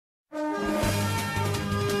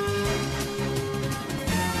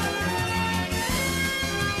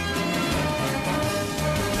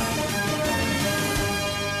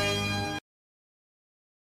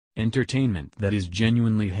Entertainment that is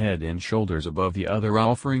genuinely head and shoulders above the other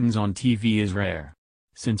offerings on TV is rare.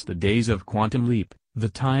 Since the days of Quantum Leap, the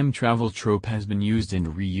time travel trope has been used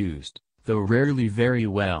and reused, though rarely very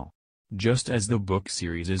well. Just as the book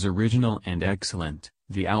series is original and excellent,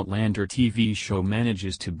 the Outlander TV show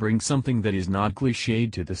manages to bring something that is not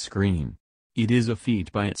cliched to the screen. It is a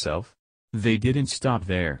feat by itself. They didn't stop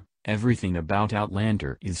there. Everything about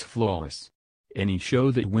Outlander is flawless. Any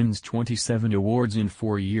show that wins 27 awards in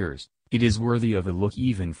 4 years, it is worthy of a look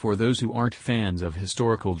even for those who aren't fans of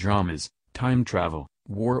historical dramas, time travel,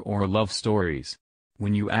 war or love stories.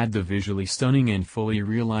 When you add the visually stunning and fully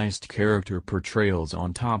realized character portrayals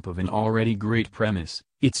on top of an already great premise,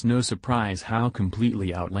 it's no surprise how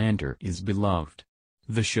completely Outlander is beloved.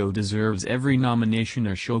 The show deserves every nomination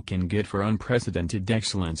a show can get for unprecedented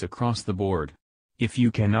excellence across the board. If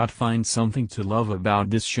you cannot find something to love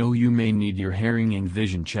about this show, you may need your hearing and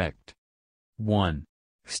vision checked. 1.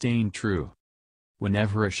 Staying true.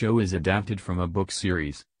 Whenever a show is adapted from a book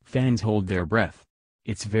series, fans hold their breath.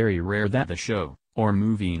 It's very rare that the show, or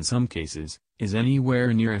movie in some cases, is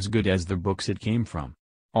anywhere near as good as the books it came from.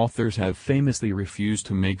 Authors have famously refused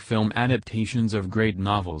to make film adaptations of great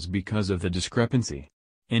novels because of the discrepancy.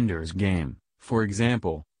 Ender's Game, for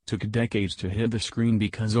example, took decades to hit the screen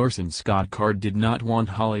because Orson Scott Card did not want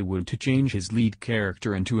Hollywood to change his lead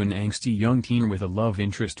character into an angsty young teen with a love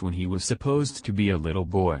interest when he was supposed to be a little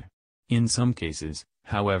boy. In some cases,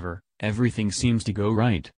 however, everything seems to go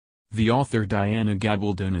right. The author Diana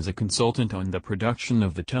Gabaldon is a consultant on the production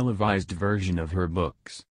of the televised version of her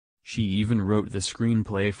books. She even wrote the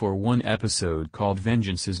screenplay for one episode called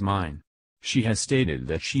Vengeance Is Mine. She has stated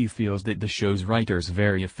that she feels that the show's writers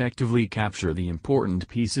very effectively capture the important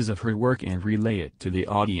pieces of her work and relay it to the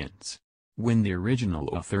audience. When the original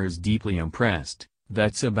author is deeply impressed,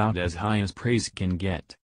 that's about as high as praise can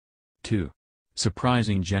get. 2.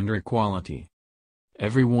 Surprising gender equality.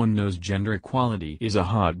 Everyone knows gender equality is a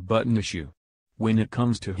hot-button issue. When it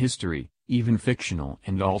comes to history, even fictional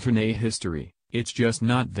and alternate history, it's just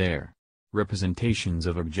not there. Representations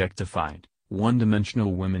of objectified,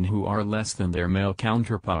 one-dimensional women who are less than their male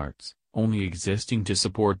counterparts, only existing to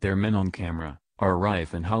support their men on camera, are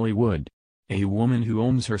rife in Hollywood. A woman who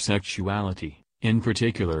owns her sexuality, in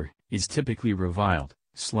particular, is typically reviled,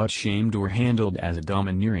 slut-shamed or handled as a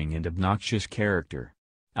domineering and obnoxious character.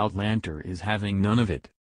 Outlander is having none of it.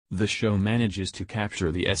 The show manages to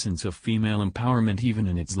capture the essence of female empowerment even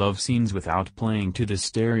in its love scenes without playing to the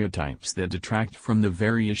stereotypes that detract from the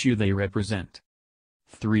very issue they represent.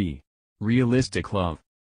 3. Realistic love.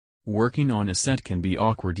 Working on a set can be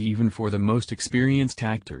awkward even for the most experienced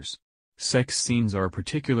actors. Sex scenes are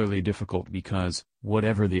particularly difficult because,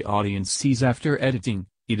 whatever the audience sees after editing,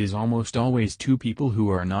 it is almost always two people who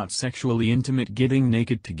are not sexually intimate getting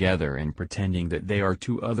naked together and pretending that they are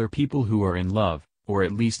two other people who are in love, or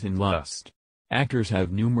at least in lust. Actors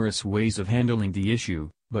have numerous ways of handling the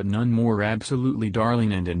issue, but none more absolutely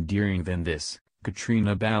darling and endearing than this.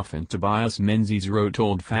 Caitriona Balfe and Tobias Menzies wrote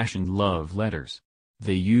old-fashioned love letters.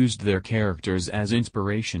 They used their characters as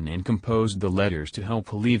inspiration and composed the letters to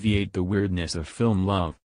help alleviate the weirdness of film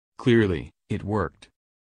love. Clearly, it worked.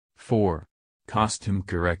 4. Costume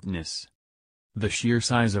correctness. The sheer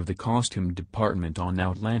size of the costume department on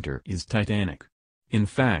Outlander is titanic. In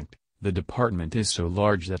fact, the department is so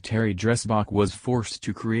large that Terry Dressbach was forced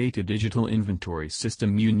to create a digital inventory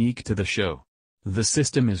system unique to the show. The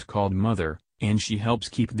system is called Mother, and she helps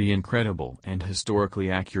keep the incredible and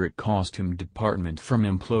historically accurate costume department from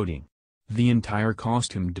imploding. The entire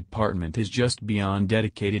costume department is just beyond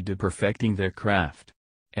dedicated to perfecting their craft.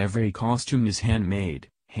 Every costume is handmade,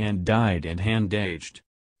 hand-dyed and hand-aged.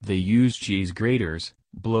 They use cheese graters,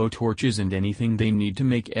 blow torches and anything they need to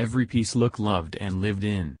make every piece look loved and lived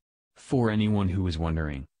in. For anyone who is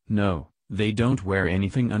wondering, no, they don't wear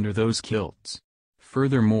anything under those kilts.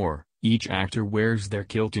 Furthermore, each actor wears their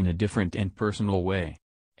kilt in a different and personal way.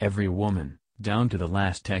 Every woman, down to the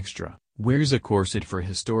last extra, wears a corset for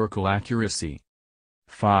historical accuracy.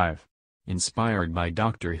 5. Inspired by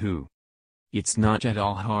Doctor Who. It's not at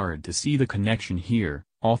all hard to see the connection here.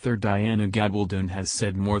 Author Diana Gabaldon has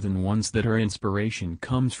said more than once that her inspiration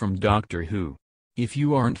comes from Doctor Who. If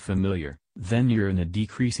you aren't familiar, then you're in a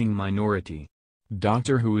decreasing minority.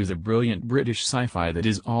 Doctor Who is a brilliant British sci-fi that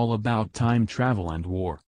is all about time travel and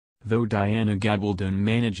war. Though Diana Gabaldon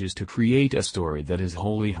manages to create a story that is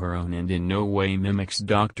wholly her own and in no way mimics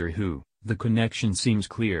Doctor Who, the connection seems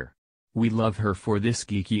clear. We love her for this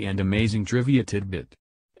geeky and amazing trivia tidbit.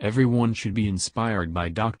 Everyone should be inspired by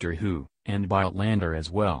Doctor Who, and by Outlander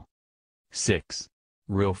as well. 6.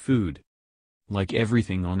 Real food. Like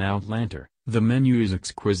everything on Outlander, the menu is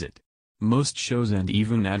exquisite. Most shows and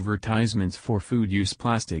even advertisements for food use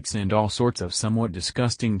plastics and all sorts of somewhat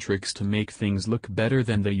disgusting tricks to make things look better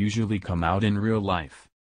than they usually come out in real life.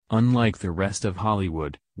 Unlike the rest of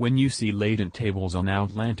Hollywood, when you see latent tables on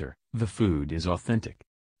Outlander, the food is authentic.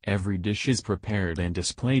 Every dish is prepared and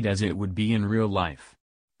displayed as it would be in real life.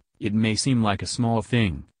 It may seem like a small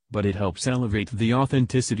thing, but it helps elevate the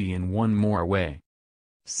authenticity in one more way.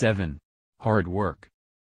 7. Hard work.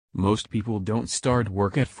 Most people don't start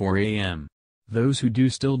work at 4 a.m. Those who do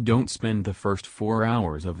still don't spend the first 4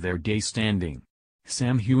 hours of their day standing.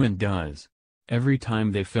 Sam Heughan does. Every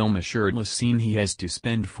time they film a shirtless scene he has to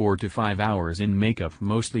spend 4 to 5 hours in makeup,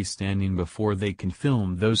 mostly standing, before they can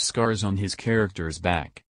film those scars on his character's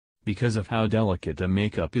back. Because of how delicate the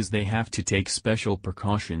makeup is, they have to take special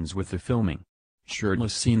precautions with the filming.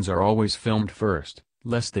 Shirtless scenes are always filmed first,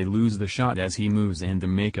 lest they lose the shot as he moves and the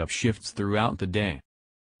makeup shifts throughout the day.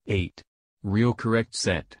 8. Real correct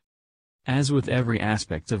set. As with every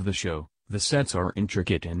aspect of the show, the sets are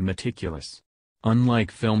intricate and meticulous. Unlike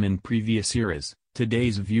film in previous eras,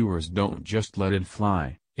 today's viewers don't just let it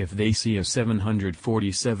fly. If they see a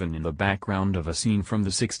 747 in the background of a scene from the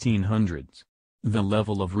 1600s. The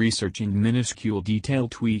level of research and minuscule detail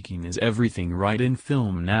tweaking is everything right in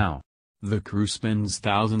film now. The crew spends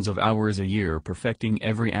thousands of hours a year perfecting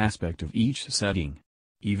every aspect of each setting.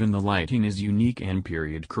 Even the lighting is unique and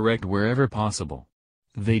period correct wherever possible.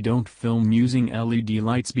 They don't film using LED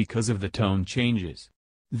lights because of the tone changes.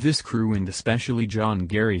 This crew, and especially John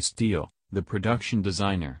Gary Steele, the production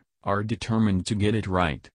designer, are determined to get it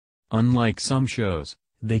right. Unlike some shows,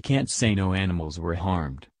 they can't say no animals were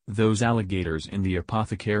harmed. Those alligators in the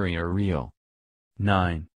apothecary are real.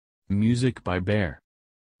 9. Music by Bear.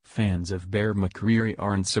 Fans of Bear McCreary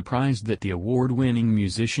aren't surprised that the award-winning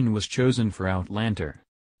musician was chosen for Outlander.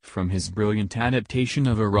 From his brilliant adaptation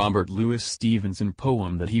of a Robert Louis Stevenson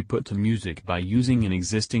poem that he put to music by using an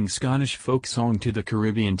existing Scottish folk song to the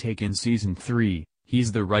Caribbean take in Season 3,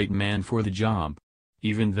 he's the right man for the job.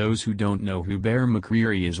 Even those who don't know who Bear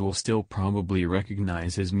McCreary is will still probably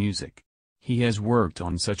recognize his music. He has worked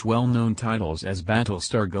on such well-known titles as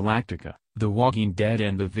Battlestar Galactica, The Walking Dead,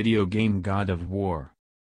 and the video game God of War.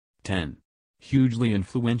 10. Hugely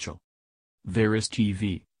influential. There is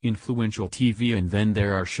TV, influential TV, and then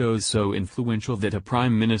there are shows so influential that a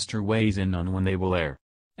prime minister weighs in on when they will air.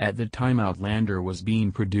 At the time Outlander was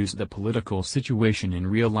being produced, the political situation in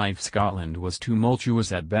real-life Scotland was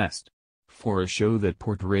tumultuous at best. For a show that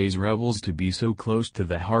portrays rebels to be so close to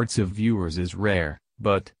the hearts of viewers is rare,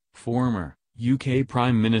 but former UK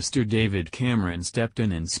Prime Minister David Cameron stepped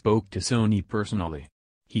in and spoke to Sony personally.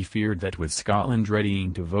 He feared that with Scotland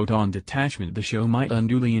readying to vote on detachment, the show might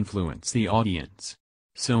unduly influence the audience.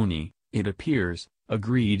 Sony, it appears,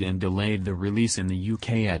 agreed and delayed the release in the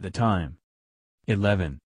UK at the time.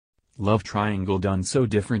 11. Love triangle done so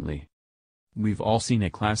differently. We've all seen a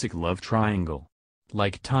classic love triangle.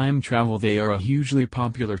 Like time travel, they are a hugely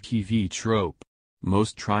popular TV trope.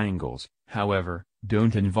 Most triangles, however,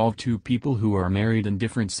 don't involve two people who are married in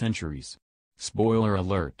different centuries. Spoiler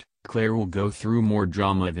alert, Claire will go through more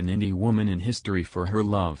drama than any woman in history for her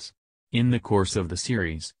loves. In the course of the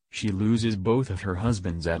series, she loses both of her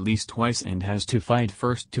husbands at least twice and has to fight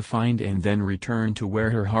first to find and then return to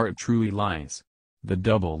where her heart truly lies. The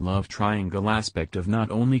double love triangle aspect of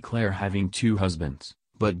not only Claire having two husbands,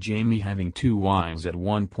 but Jamie having two wives at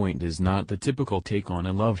one point is not the typical take on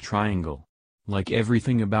a love triangle. Like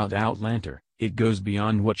everything about Outlander, it goes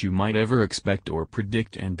beyond what you might ever expect or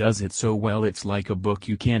predict and does it so well it's like a book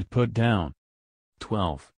you can't put down.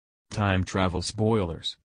 12. Time travel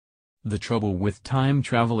spoilers. The trouble with time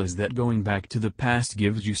travel is that going back to the past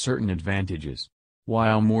gives you certain advantages.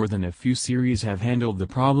 While more than a few series have handled the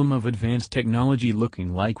problem of advanced technology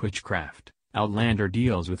looking like witchcraft, Outlander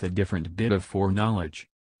deals with a different bit of foreknowledge.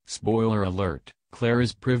 Spoiler alert, Claire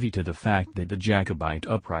is privy to the fact that the Jacobite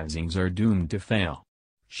uprisings are doomed to fail.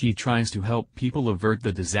 She tries to help people avert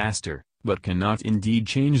the disaster, but cannot indeed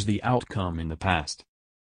change the outcome in the past.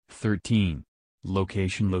 13.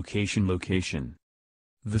 Location.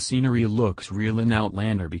 The scenery looks real in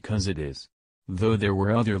Outlander because it is. Though there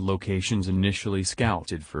were other locations initially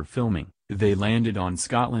scouted for filming, they landed on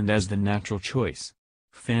Scotland as the natural choice.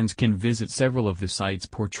 Fans can visit several of the sites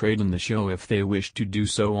portrayed in the show if they wish to do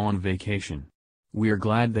so on vacation. We're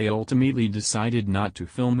glad they ultimately decided not to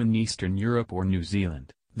film in Eastern Europe or New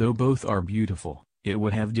Zealand, though both are beautiful. It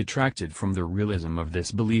would have detracted from the realism of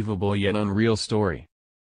this believable yet unreal story.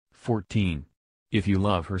 14. If you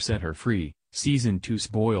love her, set her free. Season 2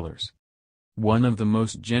 spoilers. One of the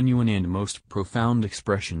most genuine and most profound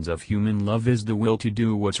expressions of human love is the will to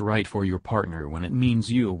do what's right for your partner when it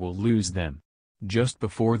means you will lose them. Just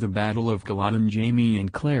before the Battle of Culloden, Jamie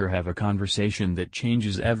and Claire have a conversation that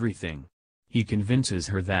changes everything. He convinces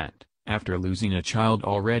her that, after losing a child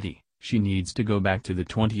already, she needs to go back to the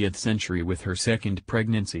 20th century with her second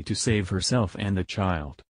pregnancy to save herself and the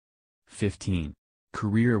child. 15.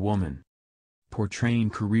 Career woman. Portraying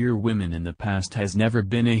career women in the past has never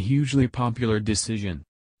been a hugely popular decision.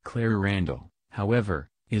 Claire Randall, however,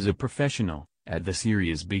 is a professional, at the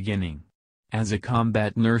series' beginning. As a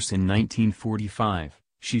combat nurse in 1945,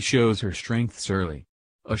 she shows her strengths early.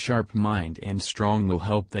 A sharp mind and strong will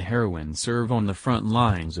help the heroine serve on the front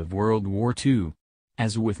lines of World War II.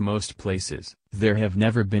 As with most places, there have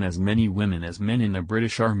never been as many women as men in the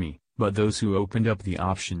British Army, but those who opened up the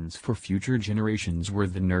options for future generations were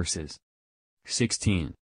the nurses.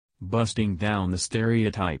 16. Busting down the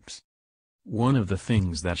stereotypes. One of the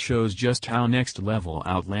things that shows just how next-level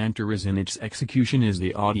Outlander is in its execution is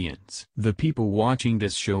the audience. The people watching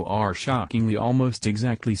this show are shockingly almost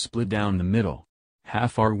exactly split down the middle.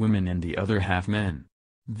 Half are women and the other half men.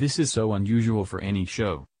 This is so unusual for any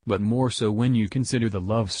show, but more so when you consider the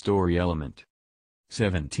love story element.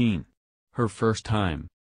 17. Her first time.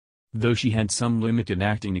 Though she had some limited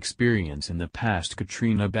acting experience in the past,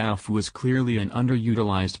 Caitriona Balfe was clearly an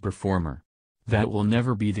underutilized performer. That will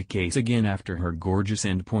never be the case again after her gorgeous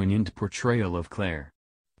and poignant portrayal of Claire.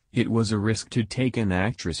 It was a risk to take an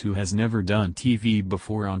actress who has never done TV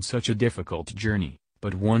before on such a difficult journey,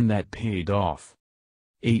 but one that paid off.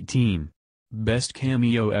 18. Best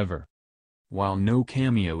cameo ever. While no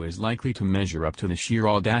cameo is likely to measure up to the sheer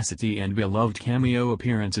audacity and beloved cameo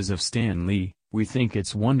appearances of Stan Lee, we think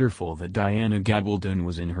it's wonderful that Diana Gabaldon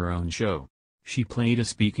was in her own show. She played a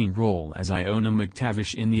speaking role as Iona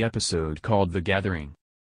McTavish in the episode called The Gathering.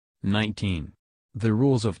 19. The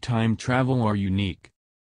rules of time travel are unique.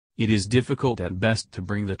 It is difficult at best to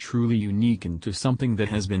bring the truly unique into something that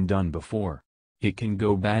has been done before. It can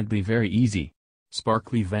go badly very easy.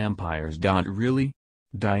 Sparkly vampires. Really?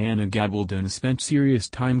 Diana Gabaldon spent serious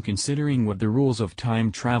time considering what the rules of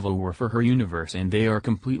time travel were for her universe, and they are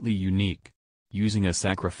completely unique. Using a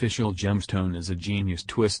sacrificial gemstone as a genius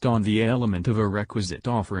twist on the element of a requisite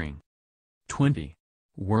offering. 20.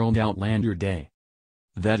 World Outlander Day.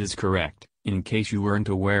 That is correct. In case you weren't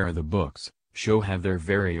aware, the books show have their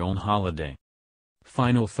very own holiday.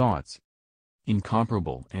 Final thoughts.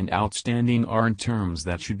 Incomparable and outstanding aren't terms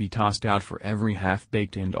that should be tossed out for every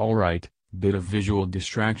half-baked and alright bit of visual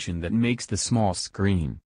distraction that makes the small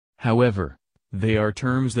screen. However, they are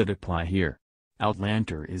terms that apply here.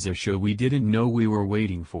 Outlander is a show we didn't know we were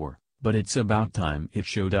waiting for, but it's about time it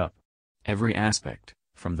showed up. Every aspect,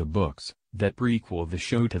 from the books that prequel the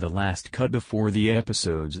show to the last cut before the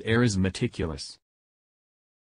episodes air, is meticulous.